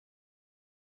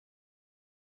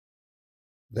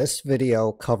This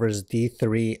video covers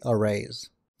D3 arrays.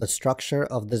 The structure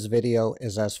of this video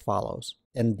is as follows.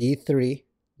 In D3,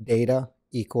 data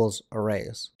equals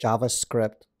arrays,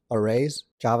 JavaScript arrays,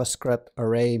 JavaScript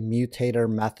array mutator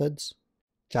methods,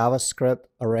 JavaScript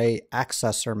array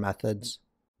accessor methods,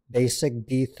 basic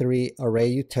D3 array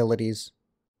utilities,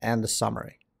 and the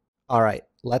summary. All right,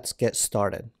 let's get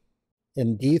started.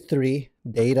 In D3,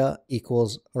 data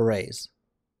equals arrays.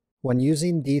 When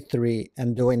using D3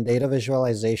 and doing data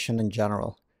visualization in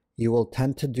general, you will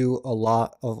tend to do a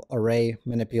lot of array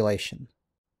manipulation.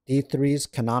 D3's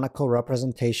canonical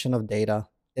representation of data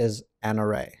is an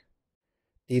array.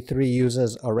 D3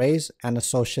 uses arrays and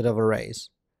associative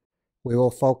arrays. We will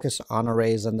focus on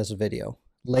arrays in this video.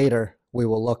 Later, we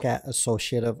will look at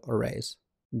associative arrays.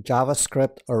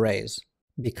 JavaScript arrays.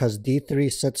 Because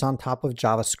D3 sits on top of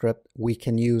JavaScript, we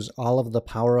can use all of the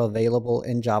power available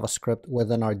in JavaScript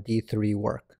within our D3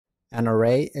 work. An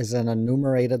array is an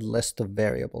enumerated list of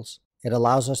variables. It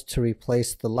allows us to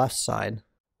replace the left side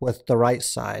with the right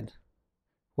side,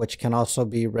 which can also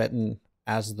be written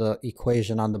as the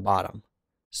equation on the bottom.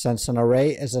 Since an array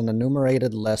is an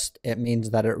enumerated list, it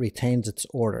means that it retains its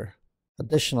order.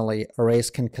 Additionally, arrays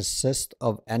can consist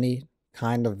of any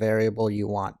kind of variable you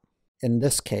want. In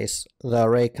this case, the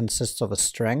array consists of a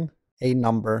string, a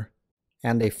number,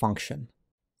 and a function.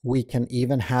 We can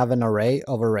even have an array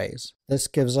of arrays. This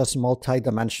gives us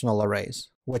multi-dimensional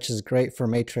arrays, which is great for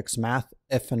matrix math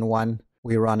if and when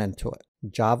we run into it.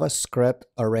 JavaScript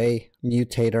array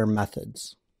mutator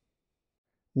methods.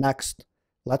 Next,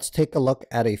 let's take a look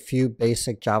at a few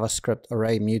basic JavaScript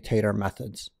array mutator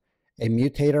methods. A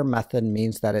mutator method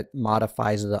means that it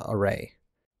modifies the array.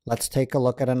 Let's take a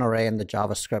look at an array in the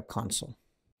JavaScript console.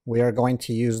 We are going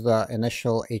to use the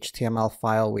initial HTML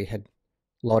file we had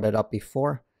loaded up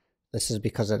before. This is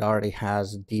because it already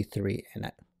has D3 in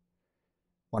it.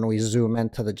 When we zoom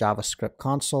into the JavaScript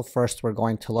console, first we're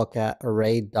going to look at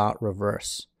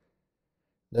array.reverse.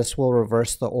 This will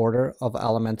reverse the order of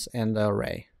elements in the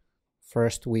array.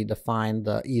 First, we define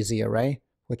the easy array,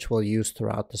 which we'll use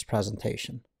throughout this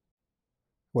presentation.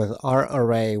 With our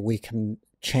array, we can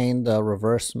chain the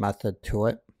reverse method to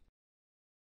it.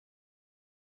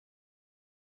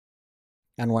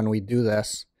 And when we do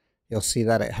this, you'll see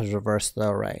that it has reversed the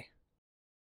array.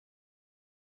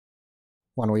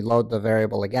 When we load the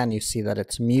variable again, you see that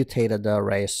it's mutated the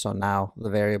array, so now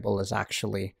the variable is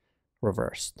actually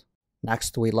reversed.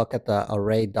 Next, we look at the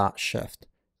array.shift.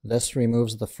 This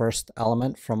removes the first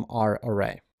element from our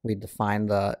array. We define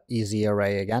the easy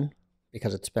array again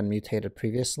because it's been mutated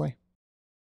previously.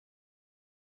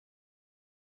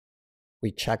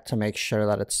 We check to make sure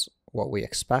that it's what we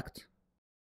expect.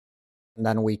 And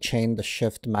then we chain the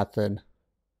shift method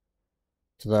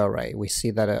to the array. We see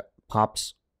that it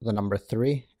pops the number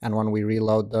 3, and when we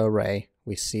reload the array,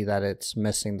 we see that it's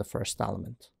missing the first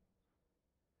element.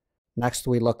 Next,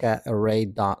 we look at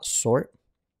array.sort.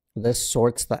 This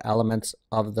sorts the elements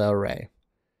of the array.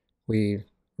 We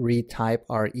retype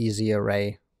our easy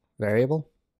array variable.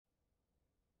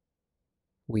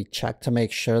 We check to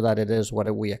make sure that it is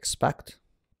what we expect.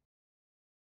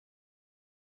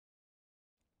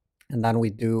 And then we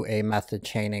do a method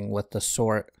chaining with the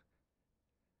sort,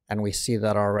 and we see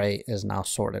that our array is now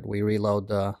sorted. We reload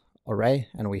the array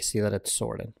and we see that it's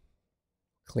sorted.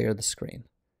 Clear the screen.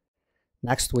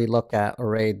 Next, we look at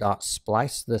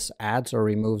array.splice. This adds or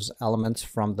removes elements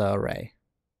from the array.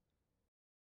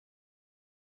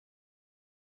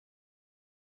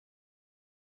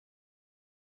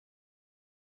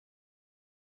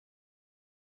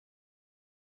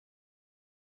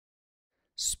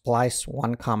 Splice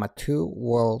 1, 2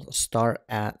 will start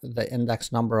at the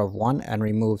index number of 1 and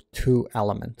remove 2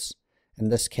 elements. In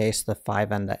this case, the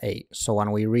 5 and the 8. So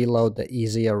when we reload the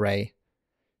easy array,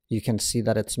 you can see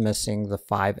that it's missing the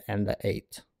 5 and the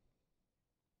 8.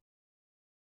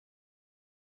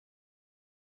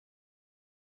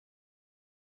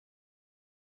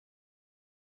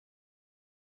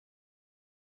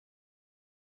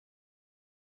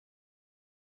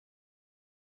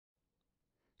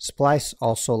 Splice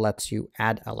also lets you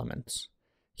add elements.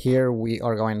 Here we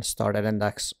are going to start at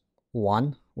index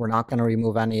 1. We're not going to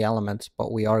remove any elements,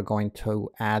 but we are going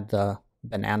to add the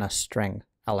banana string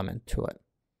element to it.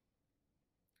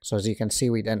 So as you can see,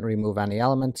 we didn't remove any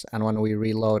elements, and when we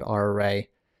reload our array,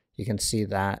 you can see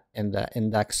that in the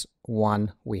index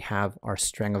 1, we have our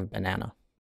string of banana.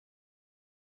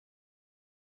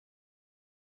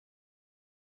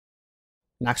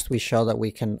 Next, we show that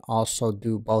we can also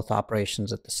do both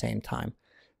operations at the same time.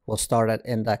 We'll start at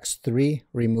index 3,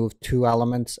 remove 2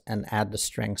 elements, and add the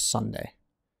string Sunday.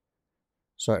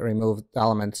 So it removed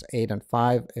elements 8 and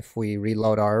 5. If we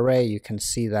reload our array, you can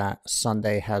see that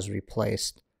Sunday has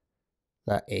replaced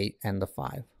the 8 and the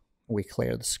 5. We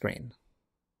clear the screen.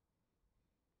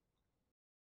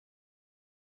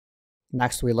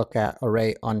 Next, we look at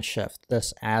array unshift.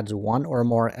 This adds one or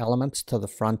more elements to the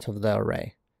front of the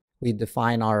array. We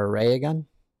define our array again.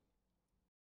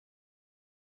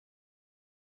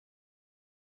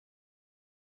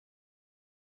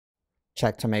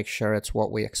 Check to make sure it's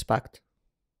what we expect.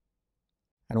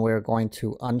 And we're going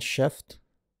to unshift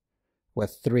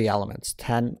with 3 elements,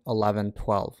 10, 11,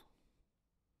 12.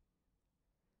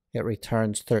 It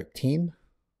returns 13.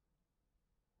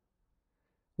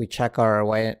 We check our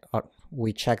array,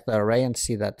 we check the array and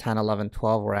see that 10, 11,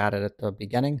 12 were added at the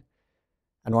beginning.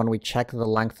 And when we check the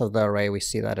length of the array, we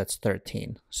see that it's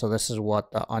 13. So this is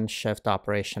what the unshift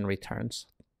operation returns.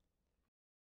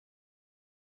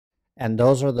 And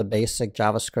those are the basic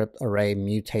JavaScript array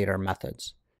mutator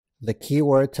methods. The key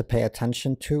word to pay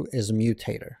attention to is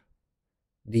mutator.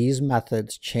 These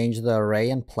methods change the array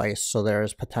in place, so there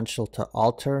is potential to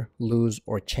alter, lose,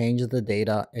 or change the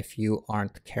data if you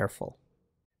aren't careful.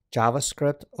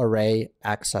 JavaScript array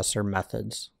accessor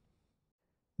methods.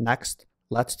 Next,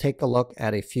 let's take a look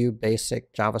at a few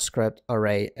basic JavaScript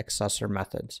array accessor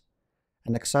methods.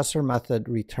 An accessor method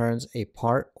returns a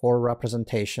part or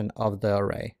representation of the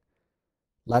array.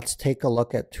 Let's take a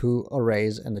look at 2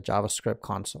 arrays in the JavaScript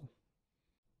console.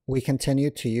 We continue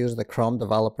to use the Chrome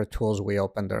developer tools we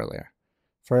opened earlier.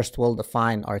 First, we'll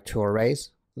define our 2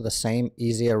 arrays, the same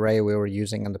easy array we were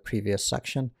using in the previous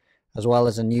section, as well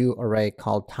as a new array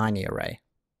called tiny array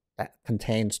that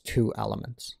contains 2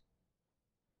 elements.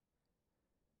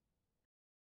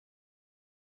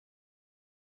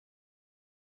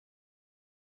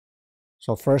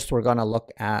 So first we're going to look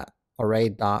at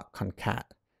array.concat.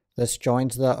 This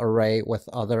joins the array with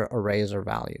other arrays or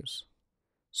values.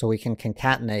 So we can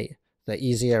concatenate the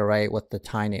easy array with the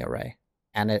tiny array,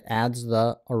 and it adds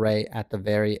the array at the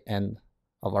very end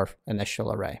of our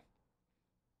initial array.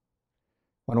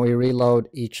 When we reload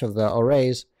each of the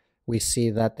arrays, we see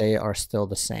that they are still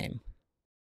the same.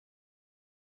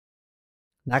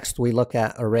 Next, we look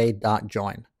at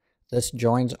array.join. This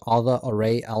joins all the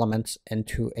array elements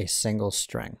into a single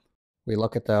string. We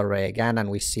look at the array again and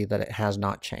we see that it has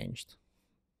not changed.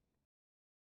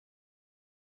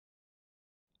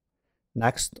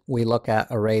 Next, we look at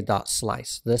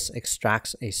array.slice. This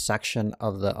extracts a section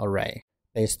of the array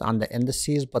based on the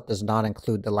indices but does not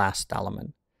include the last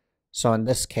element. So in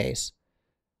this case,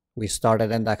 we start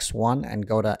at index 1 and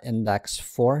go to index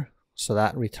 4. So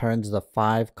that returns the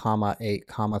 5, 8,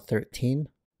 13,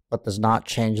 but does not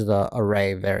change the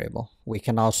array variable. We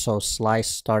can also slice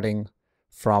starting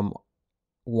from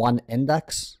one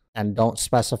index and don't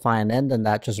specify an end, and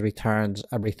that just returns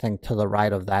everything to the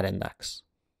right of that index.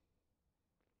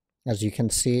 As you can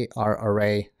see, our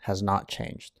array has not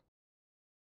changed.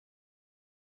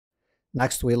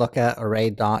 Next, we look at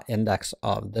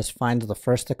array.indexOf. This finds the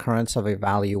first occurrence of a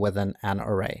value within an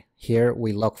array. Here,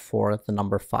 we look for the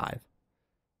number 5.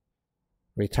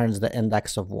 Returns the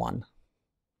index of 1.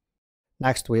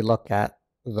 Next, we look at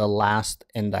the last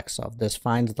index of. This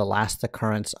finds the last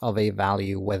occurrence of a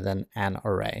value within an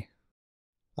array.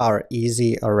 Our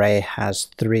easy array has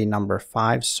 3 number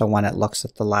 5s, so when it looks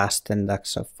at the last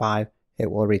index of 5,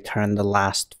 it will return the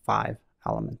last 5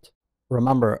 element.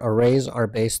 Remember, arrays are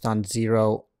based on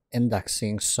 0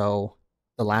 indexing, so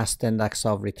the last index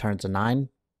of returns a 9,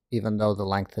 even though the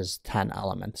length is 10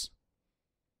 elements.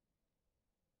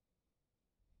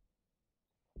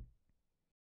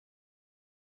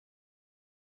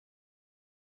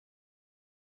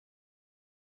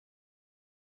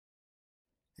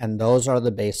 And those are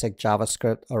the basic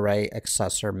JavaScript array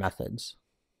accessor methods.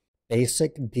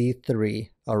 Basic D3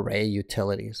 array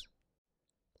utilities.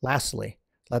 Lastly,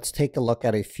 let's take a look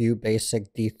at a few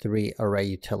basic D3 array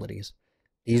utilities.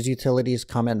 These utilities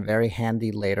come in very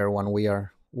handy later when we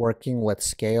are working with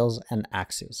scales and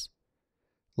axes.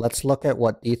 Let's look at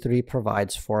what D3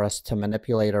 provides for us to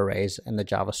manipulate arrays in the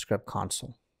JavaScript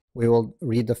console. We will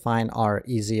redefine our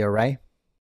easy array.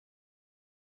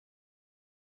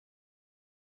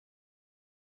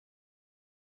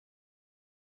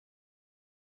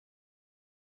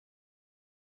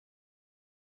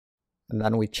 And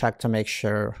then we check to make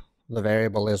sure the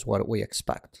variable is what we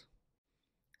expect.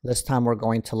 This time we're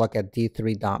going to look at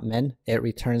d3.min. It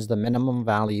returns the minimum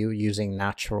value using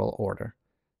natural order.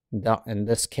 In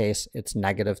this case, it's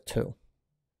 -2.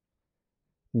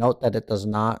 Note that it does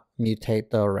not mutate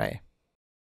the array.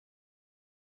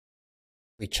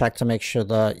 We check to make sure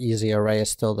the easy array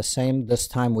is still the same. This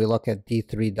time we look at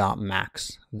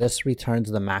d3.max. This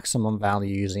returns the maximum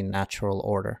value using natural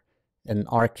order. In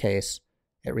our case,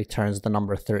 it returns the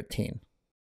number 13.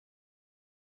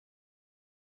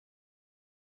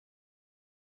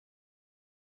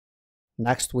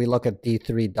 Next, we look at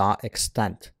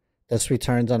d3.extent. This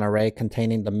returns an array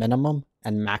containing the minimum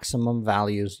and maximum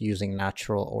values using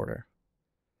natural order.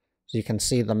 So you can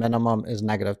see the minimum is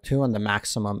 -2 and the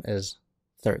maximum is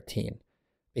 13.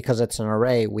 Because it's an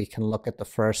array, we can look at the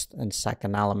first and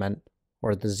second element,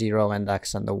 or the 0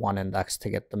 index and the 1 index, to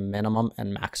get the minimum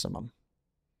and maximum.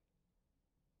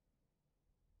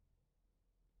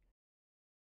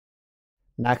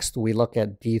 Next, we look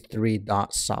at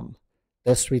d3.sum.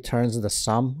 This returns the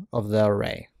sum of the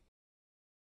array.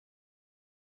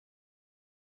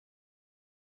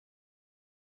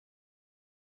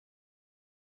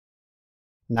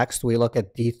 Next, we look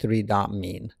at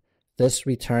d3.mean. This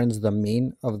returns the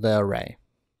mean of the array,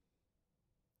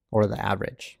 or the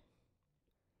average.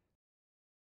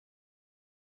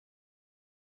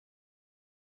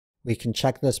 We can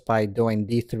check this by doing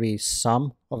d3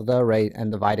 sum of the array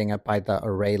and dividing it by the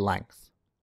array length.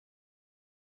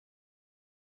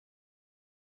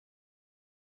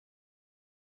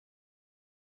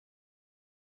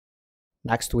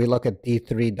 Next, we look at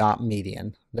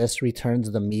d3.median. This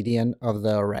returns the median of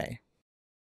the array.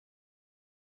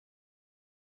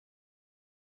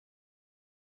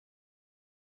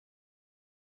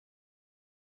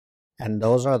 And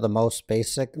those are the most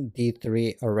basic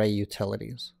D3 array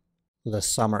utilities. The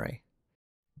summary.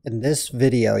 In this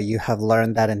video, you have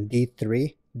learned that in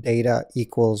D3, data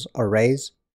equals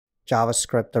arrays,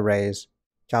 JavaScript arrays,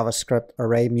 JavaScript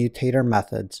array mutator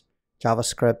methods,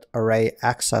 JavaScript array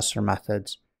accessor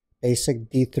methods, basic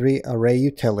D3 array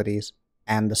utilities,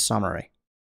 and the summary.